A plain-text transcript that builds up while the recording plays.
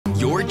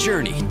Your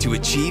journey to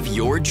achieve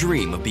your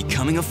dream of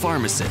becoming a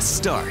pharmacist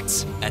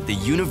starts at the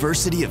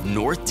University of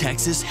North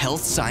Texas Health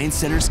Science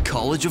Center's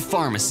College of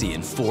Pharmacy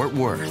in Fort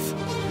Worth.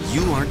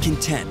 You aren't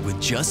content with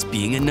just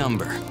being a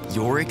number.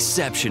 You're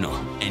exceptional,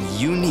 and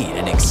you need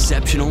an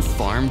exceptional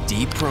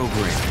PharmD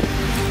program.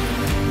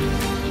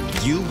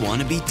 You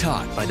want to be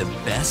taught by the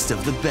best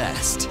of the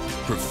best,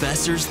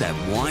 professors that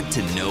want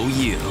to know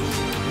you.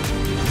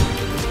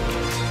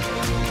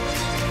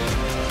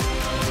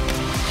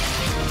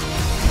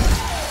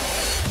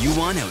 You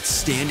want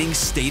outstanding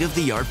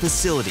state-of-the-art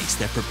facilities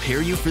that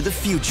prepare you for the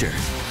future,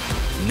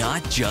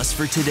 not just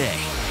for today,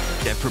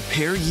 that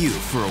prepare you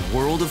for a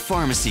world of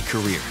pharmacy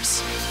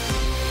careers.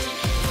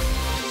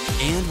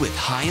 And with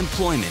high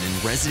employment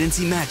and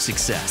residency match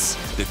success,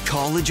 the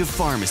College of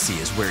Pharmacy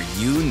is where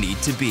you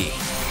need to be.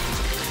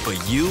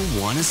 But you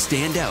want to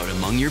stand out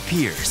among your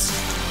peers.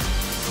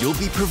 You'll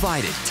be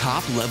provided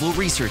top-level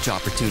research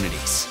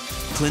opportunities,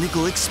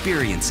 clinical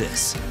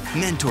experiences,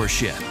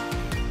 mentorship,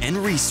 and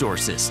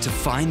resources to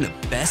find the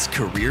best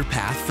career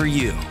path for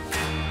you.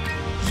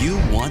 You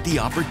want the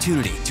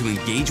opportunity to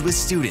engage with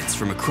students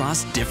from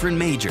across different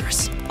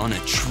majors on a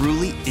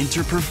truly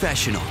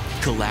interprofessional,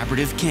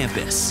 collaborative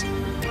campus.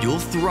 You'll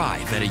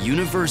thrive at a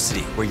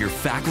university where your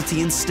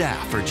faculty and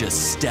staff are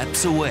just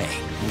steps away,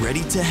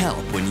 ready to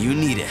help when you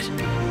need it.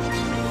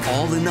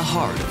 All in the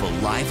heart of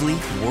a lively,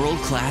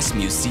 world-class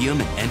museum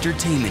and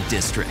entertainment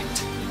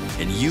district.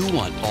 And you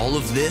want all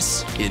of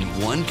this in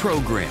one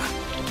program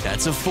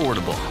that's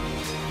affordable.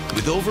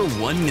 With over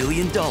 $1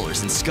 million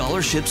in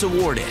scholarships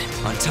awarded,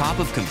 on top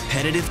of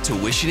competitive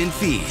tuition and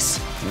fees,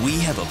 we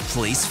have a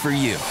place for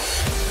you.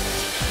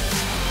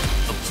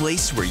 A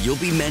place where you'll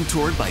be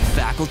mentored by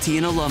faculty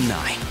and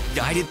alumni,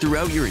 guided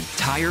throughout your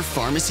entire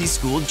pharmacy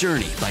school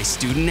journey by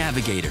student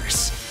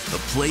navigators. A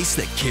place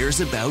that cares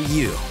about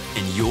you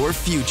and your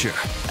future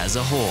as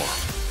a whole.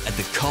 At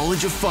the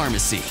College of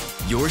Pharmacy,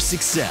 your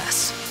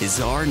success is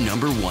our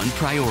 #1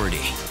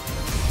 priority.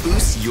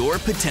 Boost your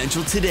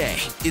potential today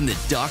in the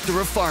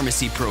Doctor of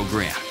Pharmacy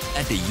program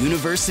at the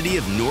University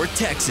of North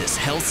Texas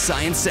Health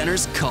Science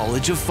Center's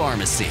College of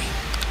Pharmacy.